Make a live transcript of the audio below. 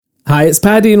Hi, it's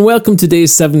Paddy and welcome to day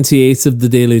 78 of the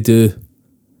Daily Do.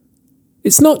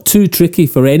 It's not too tricky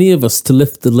for any of us to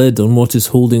lift the lid on what is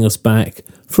holding us back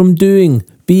from doing,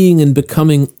 being and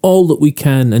becoming all that we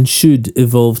can and should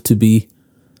evolve to be.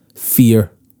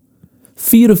 Fear.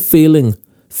 Fear of failing,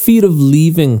 fear of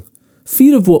leaving,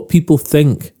 fear of what people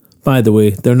think. By the way,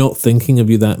 they're not thinking of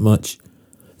you that much.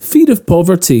 Fear of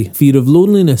poverty, fear of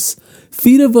loneliness,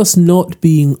 fear of us not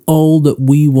being all that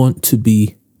we want to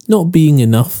be, not being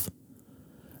enough.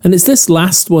 And it's this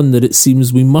last one that it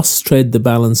seems we must tread the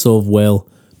balance of well,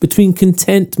 between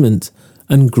contentment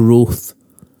and growth.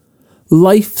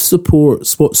 Life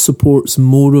supports what supports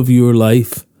more of your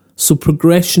life, so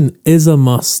progression is a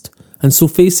must, and so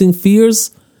facing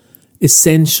fears,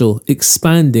 essential,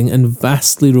 expanding and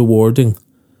vastly rewarding.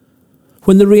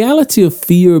 When the reality of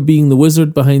fear being the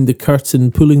wizard behind the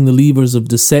curtain pulling the levers of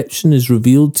deception is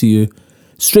revealed to you,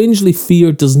 strangely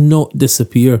fear does not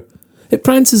disappear. It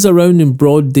prances around in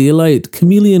broad daylight,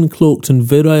 chameleon-cloaked and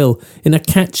virile, in a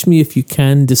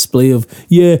catch-me-if-you-can display of,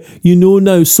 yeah, you know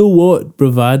now, so what,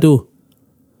 bravado.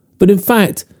 But in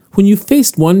fact, when you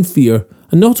faced one fear,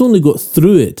 and not only got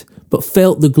through it, but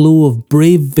felt the glow of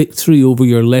brave victory over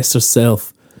your lesser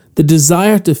self, the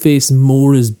desire to face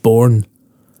more is born.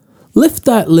 Lift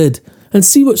that lid and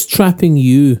see what's trapping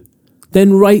you,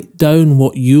 then write down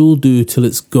what you'll do till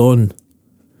it's gone.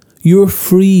 You're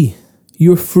free.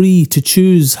 You're free to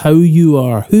choose how you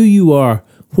are, who you are,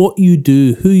 what you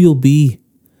do, who you'll be.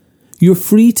 You're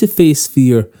free to face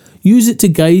fear. Use it to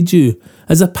guide you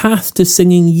as a path to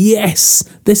singing, yes,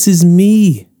 this is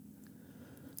me.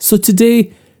 So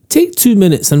today, take 2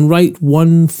 minutes and write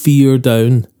one fear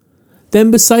down. Then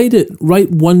beside it,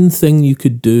 write one thing you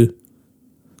could do.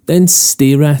 Then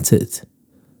stare at it.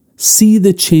 See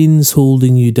the chains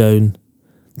holding you down.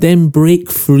 Then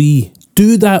break free.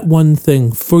 Do that one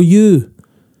thing for you.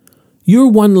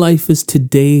 Your one life is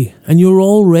today and you're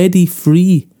already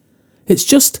free. It's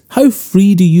just how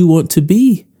free do you want to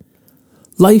be?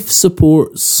 Life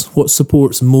supports what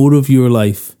supports more of your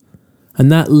life,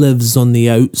 and that lives on the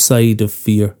outside of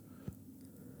fear.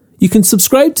 You can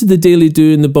subscribe to The Daily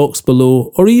Do in the box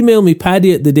below or email me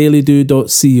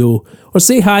paddy@thedailydo.co or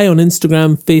say hi on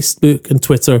Instagram, Facebook and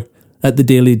Twitter at The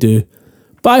Daily Do.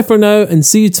 Bye for now and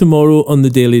see you tomorrow on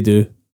The Daily Do.